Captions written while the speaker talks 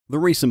The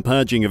recent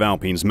purging of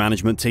Alpine's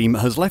management team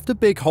has left a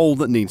big hole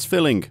that needs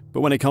filling, but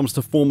when it comes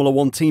to Formula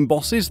One team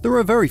bosses, there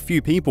are very few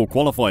people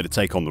qualified to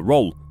take on the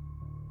role.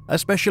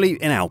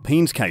 Especially in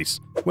Alpine's case,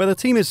 where the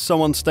team is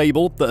so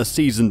unstable that a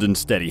seasoned and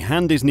steady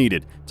hand is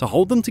needed to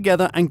hold them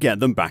together and get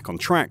them back on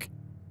track.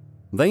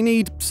 They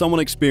need someone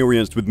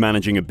experienced with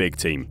managing a big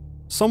team,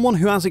 someone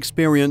who has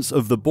experience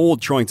of the board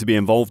trying to be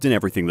involved in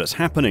everything that's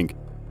happening,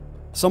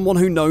 someone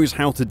who knows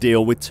how to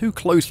deal with two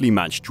closely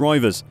matched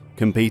drivers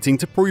competing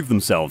to prove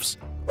themselves.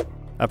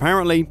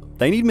 Apparently,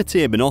 they need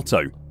Mattia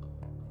Binotto.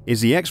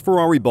 Is the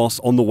ex-Ferrari boss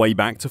on the way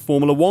back to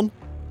Formula One?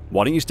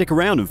 Why don't you stick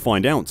around and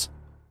find out?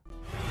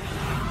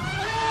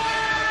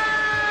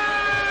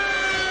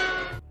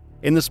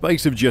 In the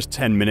space of just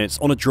 10 minutes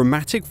on a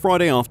dramatic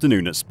Friday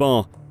afternoon at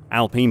Spa,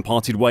 Alpine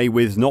parted way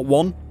with not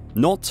one,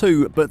 not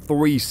two, but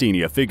three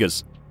senior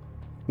figures.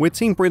 With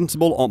team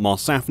principal Otmar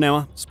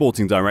Szafnauer,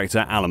 sporting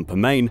director Alain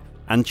Permain,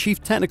 and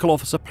chief technical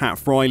officer Pat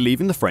Fry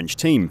leaving the French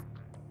team.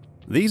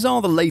 These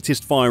are the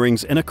latest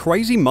firings in a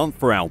crazy month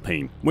for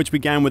Alpine, which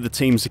began with the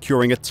team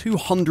securing a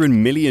 €200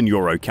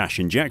 million cash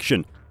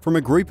injection from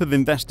a group of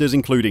investors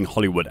including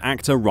Hollywood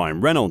actor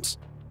Ryan Reynolds.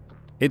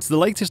 It's the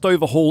latest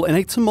overhaul in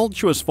a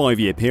tumultuous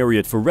 5-year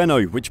period for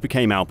Renault, which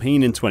became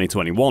Alpine in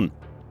 2021.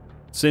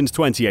 Since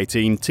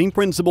 2018, team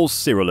principals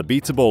Cyril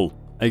Abiteboul,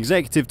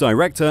 executive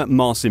director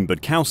Marcin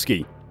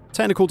Budkowski,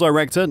 technical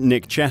director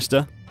Nick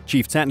Chester,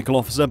 chief technical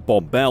officer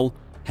Bob Bell,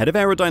 head of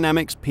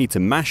aerodynamics Peter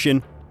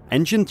Maschin,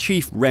 engine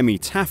chief Remy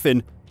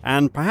Taffin,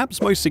 and perhaps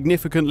most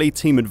significantly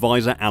team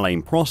advisor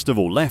Alain Prost have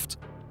all left.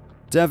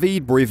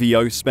 David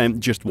Brivio spent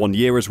just 1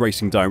 year as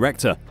racing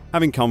director,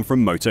 having come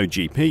from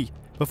MotoGP,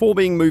 before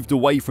being moved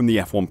away from the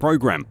F1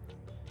 program.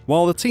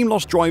 While the team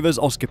lost drivers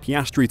Oscar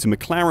Piastri to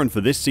McLaren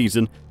for this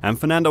season and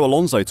Fernando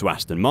Alonso to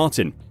Aston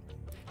Martin.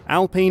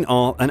 Alpine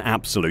are an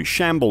absolute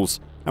shambles,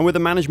 and with a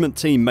management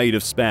team made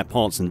of spare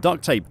parts and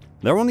duct tape,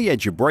 they're on the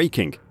edge of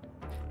breaking.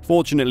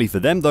 Fortunately for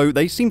them though,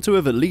 they seem to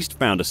have at least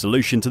found a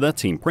solution to their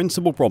team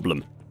principal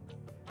problem.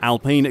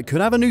 Alpine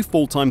could have a new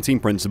full-time team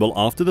principal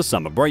after the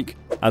summer break,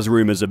 as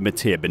rumours of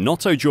Mattia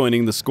Binotto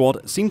joining the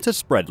squad seem to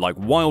spread like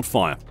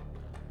wildfire.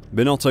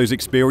 Binotto's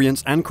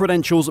experience and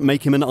credentials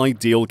make him an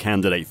ideal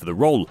candidate for the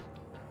role.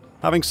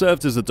 Having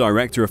served as the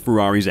director of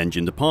Ferrari's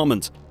engine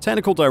department,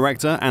 technical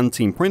director and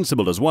team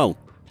principal as well,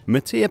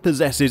 Mattia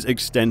possesses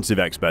extensive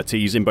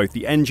expertise in both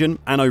the engine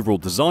and overall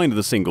design of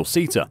the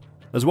single-seater,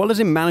 as well as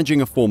in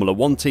managing a Formula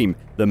One team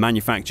that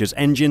manufactures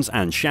engines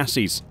and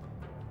chassis.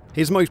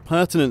 His most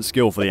pertinent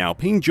skill for the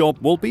Alpine job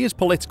will be his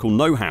political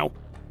know-how.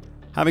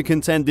 Having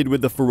contended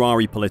with the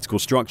Ferrari political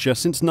structure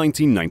since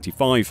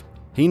 1995,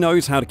 he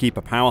knows how to keep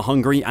a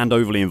power-hungry and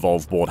overly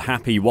involved board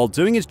happy while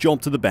doing his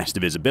job to the best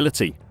of his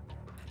ability.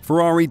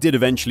 Ferrari did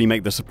eventually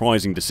make the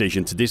surprising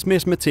decision to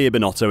dismiss Mattia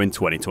Binotto in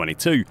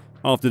 2022,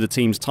 after the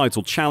team's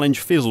title challenge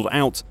fizzled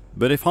out,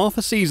 but if half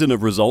a season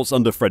of results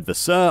under Fred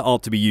Vasseur are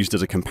to be used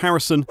as a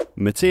comparison,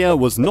 Mattia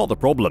was not the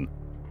problem.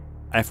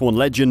 F1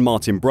 legend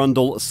Martin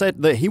Brundle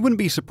said that he wouldn't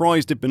be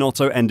surprised if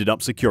Binotto ended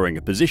up securing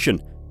a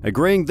position,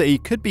 agreeing that he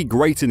could be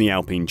great in the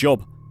Alpine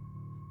job.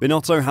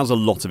 Binotto has a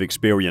lot of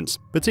experience,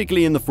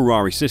 particularly in the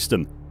Ferrari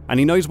system, and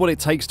he knows what it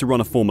takes to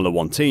run a Formula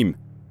One team.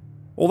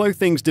 Although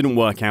things didn't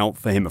work out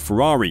for him at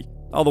Ferrari,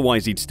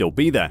 otherwise he'd still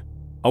be there.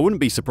 I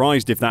wouldn't be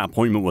surprised if that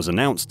appointment was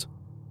announced.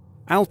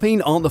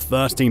 Alpine aren't the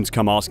first team to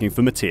come asking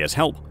for Mattia's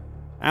help.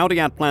 Audi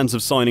had plans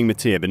of signing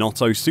Mattia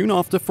Binotto soon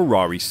after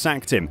Ferrari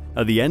sacked him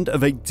at the end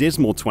of a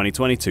dismal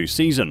 2022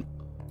 season.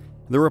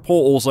 The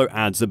report also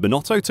adds that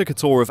Binotto took a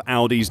tour of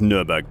Audi's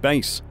Nürburgring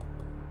base.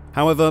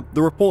 However,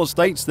 the report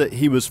states that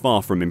he was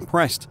far from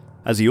impressed,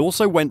 as he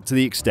also went to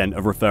the extent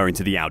of referring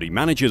to the Audi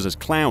managers as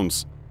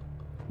clowns.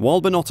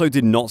 While Binotto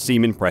did not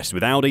seem impressed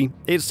with Audi,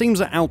 it seems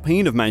that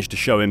Alpine have managed to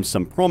show him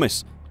some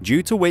promise,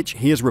 due to which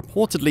he is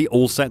reportedly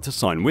all set to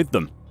sign with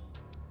them.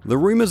 The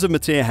rumours of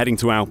Mattia heading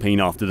to Alpine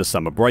after the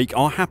summer break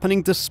are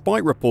happening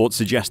despite reports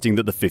suggesting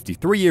that the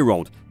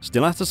 53-year-old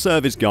still has to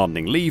serve his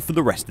gardening leave for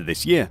the rest of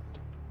this year.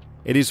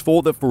 It is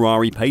thought that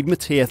Ferrari paid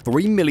Mattia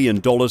 $3 million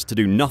to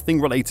do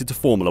nothing related to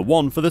Formula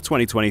One for the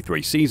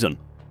 2023 season.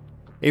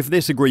 If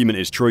this agreement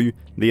is true,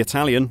 the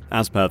Italian,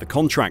 as per the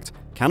contract,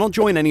 cannot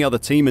join any other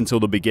team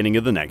until the beginning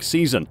of the next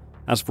season,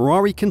 as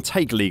Ferrari can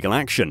take legal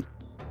action.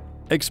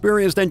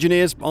 Experienced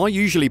engineers are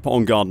usually put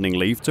on gardening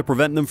leave to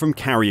prevent them from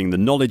carrying the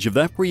knowledge of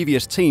their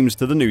previous teams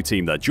to the new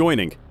team they're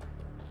joining.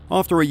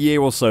 After a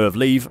year or so of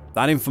leave,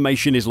 that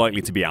information is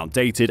likely to be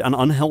outdated and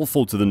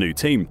unhelpful to the new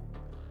team.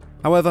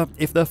 However,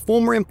 if their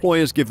former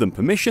employers give them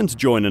permission to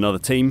join another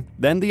team,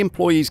 then the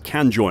employees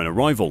can join a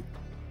rival.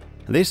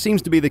 This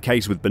seems to be the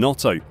case with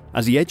Binotto,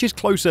 as he edges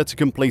closer to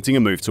completing a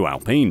move to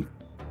Alpine.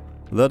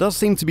 There does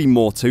seem to be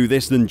more to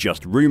this than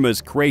just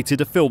rumours created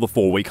to fill the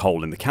 4-week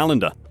hole in the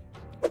calendar.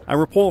 A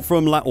report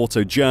from La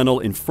Auto Journal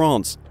in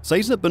France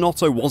says that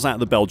Binotto was at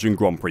the Belgian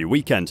Grand Prix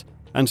weekend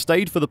and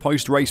stayed for the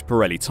post-race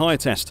Pirelli tyre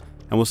test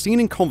and was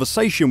seen in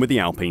conversation with the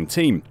Alpine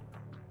team.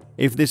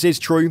 If this is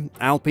true,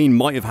 Alpine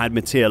might have had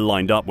Mattia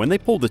lined up when they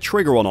pulled the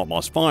trigger on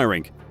Otmar's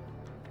firing.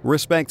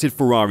 Respected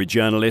Ferrari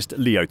journalist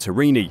Leo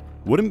Torini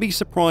wouldn't be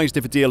surprised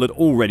if a deal had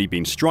already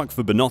been struck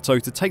for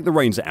Binotto to take the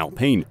reins at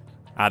Alpine,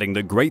 adding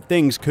that great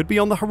things could be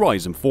on the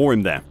horizon for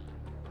him there.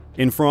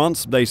 In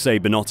France, they say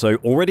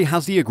Binotto already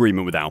has the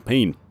agreement with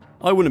Alpine.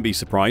 I wouldn't be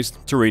surprised,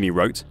 Turini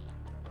wrote.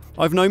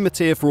 I've known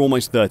Mattia for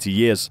almost 30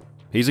 years.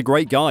 He's a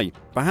great guy,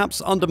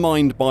 perhaps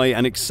undermined by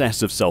an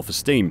excess of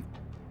self-esteem.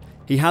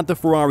 He had the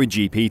Ferrari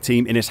GP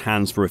team in his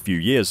hands for a few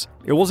years.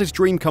 It was his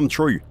dream come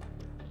true.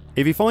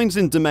 If he finds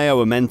in De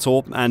Meo a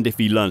mentor, and if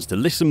he learns to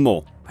listen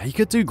more, he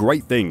could do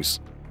great things.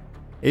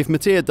 If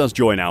Mattia does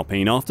join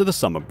Alpine after the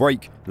summer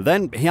break,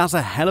 then he has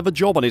a hell of a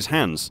job on his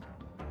hands.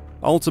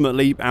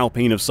 Ultimately,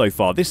 Alpine have so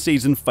far this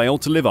season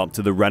failed to live up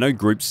to the Renault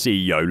Group's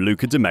CEO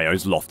Luca De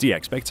Meo's lofty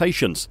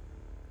expectations.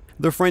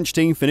 The French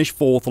team finished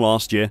 4th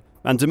last year,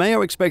 and De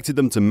Meo expected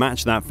them to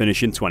match that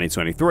finish in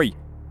 2023,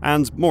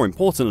 and, more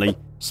importantly,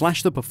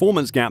 slash the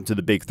performance gap to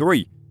the big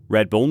three,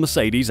 Red Bull,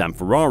 Mercedes and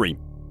Ferrari.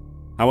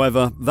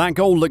 However, that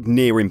goal looked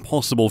near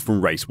impossible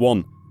from race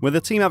 1, with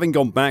the team having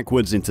gone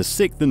backwards into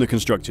 6th in the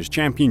Constructors'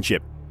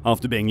 Championship,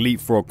 after being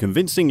leapfrogged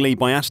convincingly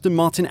by Aston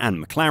Martin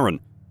and McLaren.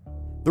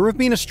 There have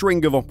been a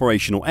string of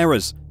operational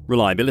errors,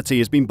 reliability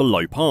has been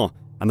below par,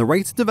 and the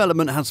rate of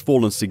development has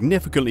fallen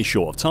significantly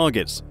short of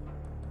targets.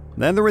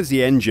 Then there is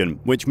the engine,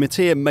 which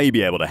Mattia may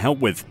be able to help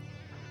with.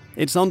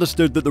 It's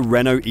understood that the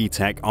Renault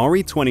E-Tech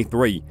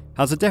RE23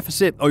 has a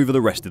deficit over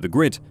the rest of the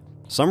grid,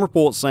 some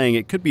reports saying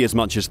it could be as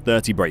much as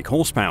 30 brake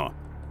horsepower.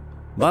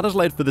 That has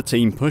led for the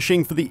team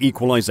pushing for the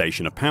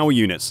equalization of power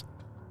units.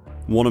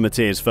 One of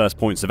Mattia's first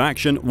points of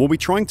action will be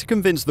trying to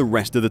convince the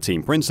rest of the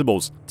team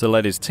principals to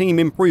let his team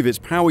improve its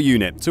power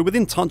unit to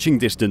within touching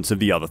distance of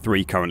the other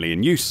three currently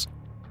in use.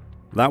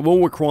 That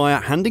will require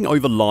handing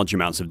over large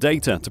amounts of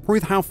data to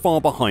prove how far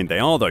behind they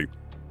are though,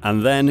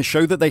 and then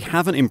show that they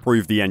haven't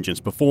improved the engine's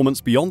performance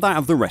beyond that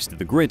of the rest of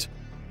the grid.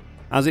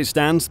 As it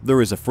stands,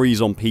 there is a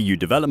freeze on PU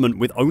development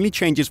with only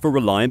changes for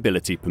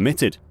reliability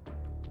permitted.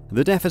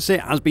 The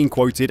deficit has been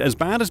quoted as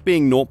bad as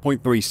being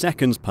 0.3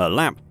 seconds per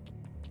lap.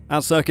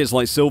 At circuits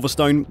like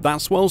Silverstone, that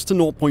swells to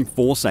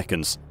 0.4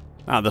 seconds.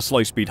 At the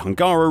slow-speed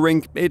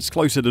Hungaroring, it's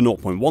closer to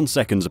 0.1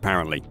 seconds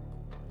apparently.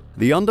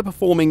 The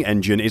underperforming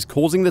engine is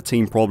causing the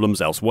team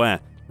problems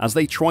elsewhere, as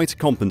they try to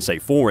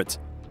compensate for it.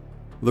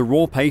 The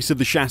raw pace of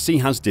the chassis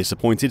has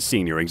disappointed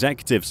senior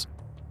executives.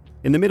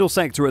 In the middle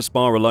sector at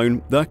Spa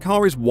alone, the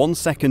car is 1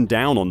 second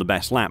down on the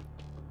best lap.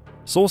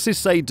 Sources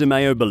say De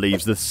Meo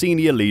believes the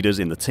senior leaders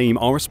in the team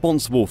are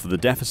responsible for the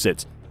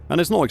deficit, and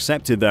has not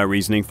accepted their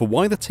reasoning for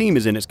why the team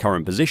is in its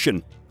current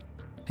position.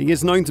 He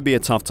is known to be a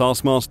tough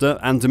taskmaster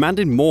and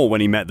demanded more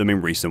when he met them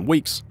in recent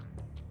weeks.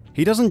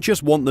 He doesn't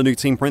just want the new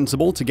team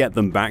principal to get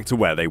them back to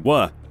where they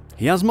were,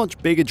 he has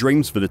much bigger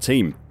dreams for the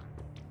team.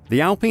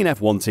 The Alpine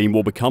F1 team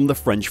will become the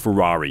French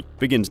Ferrari,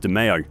 begins De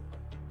Meo.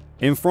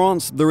 In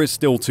France, there is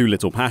still too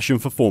little passion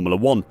for Formula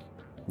 1.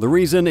 The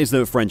reason is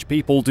that French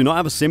people do not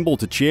have a symbol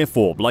to cheer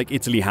for like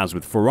Italy has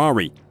with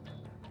Ferrari.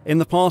 In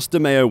the past, De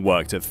Meo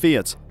worked at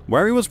Fiat,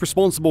 where he was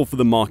responsible for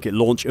the market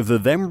launch of the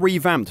then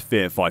revamped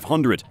Fiat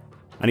 500,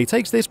 and he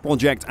takes this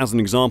project as an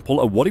example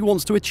of what he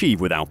wants to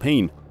achieve with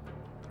Alpine.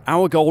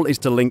 Our goal is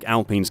to link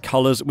Alpine's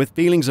colours with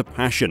feelings of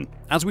passion,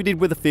 as we did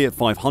with the Fiat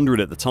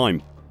 500 at the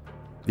time.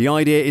 The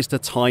idea is to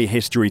tie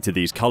history to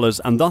these colours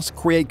and thus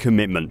create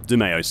commitment, De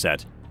Meo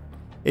said.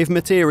 If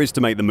Mattia is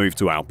to make the move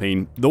to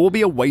Alpine, there will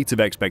be a weight of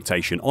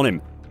expectation on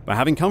him, but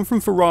having come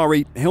from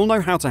Ferrari, he'll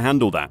know how to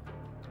handle that.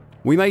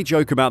 We may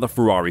joke about the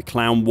Ferrari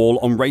clown wall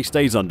on race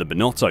days under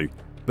Binotto,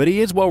 but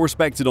he is well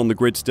respected on the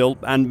grid still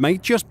and may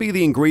just be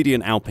the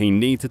ingredient Alpine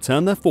need to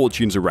turn their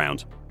fortunes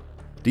around.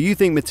 Do you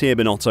think Mattia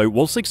Binotto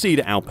will succeed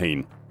at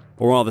Alpine,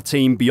 or are the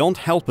team beyond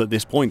help at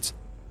this point?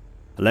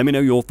 Let me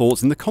know your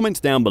thoughts in the comments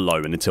down below,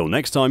 and until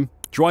next time,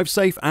 drive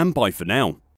safe and bye for now.